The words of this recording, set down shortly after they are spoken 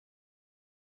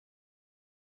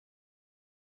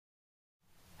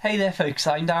Hey there folks,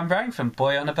 I'm Dan Brown from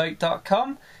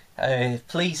boyonaboat.com.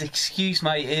 Please excuse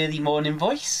my early morning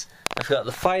voice. I've got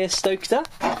the fire stoked up.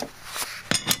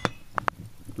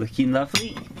 Looking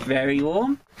lovely, very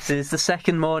warm. So it's the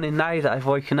second morning now that I've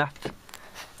woken up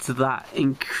to that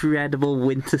incredible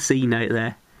winter scene out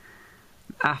there.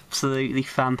 Absolutely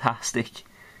fantastic.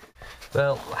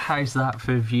 Well, how's that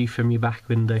for a view from your back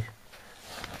window?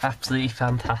 Absolutely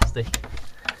fantastic.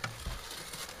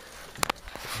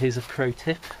 Here's a pro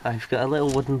tip. I've got a little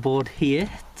wooden board here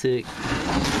to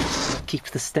keep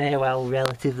the stairwell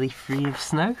relatively free of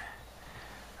snow.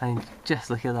 And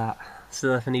just look at that.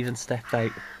 Still haven't even stepped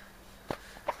out.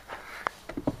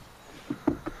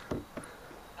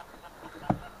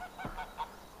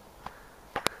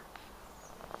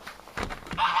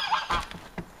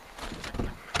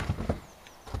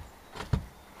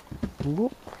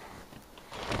 Whoop.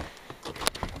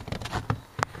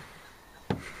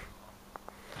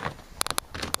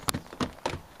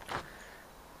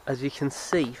 As you can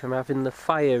see from having the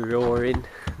fire roaring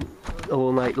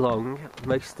all night long,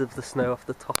 most of the snow off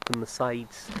the top and the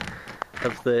sides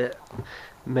of the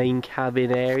main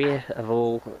cabin area have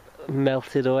all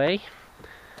melted away.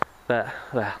 But,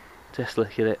 well, just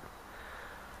look at it.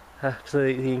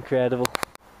 Absolutely incredible.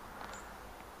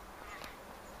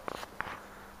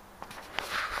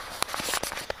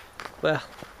 Well,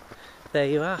 there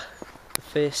you are. The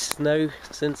first snow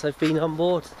since I've been on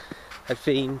board. I've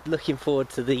been looking forward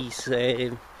to these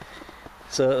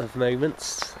sort of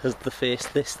moments as the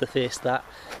first this, the first that.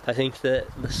 I think that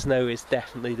the snow is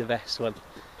definitely the best one.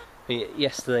 I mean,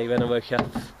 yesterday when I woke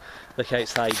up, look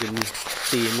outside and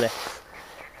seeing this,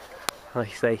 like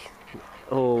I say,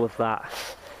 all of that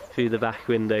through the back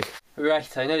window.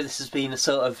 Right, I know this has been a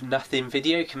sort of nothing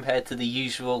video compared to the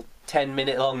usual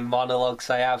 10-minute long monologues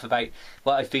I have about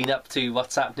what I've been up to,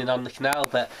 what's happening on the canal,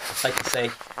 but like I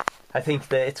say, I think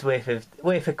that it's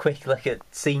worth a quick look at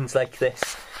scenes like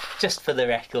this, just for the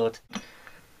record.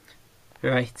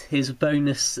 Right, here's a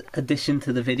bonus addition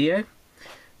to the video.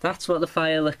 That's what the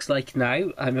fire looks like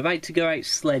now. I'm about to go out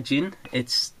sledging.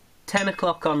 It's 10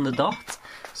 o'clock on the dot,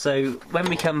 so when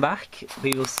we come back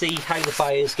we will see how the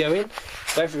fire's going,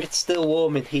 whether it's still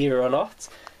warm in here or not,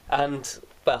 and,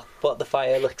 well, what the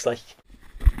fire looks like.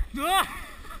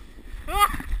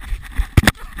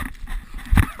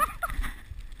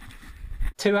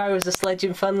 2 hours of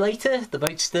sledging fun later, the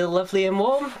boat's still lovely and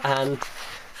warm, and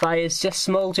fire's just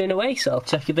smouldering away, so I'll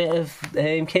chuck a bit of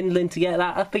kindling to get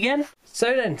that up again.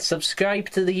 So then,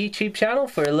 subscribe to the YouTube channel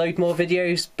for a load more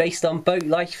videos based on boat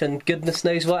life and goodness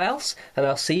knows what else, and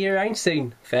I'll see you around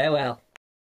soon. Farewell.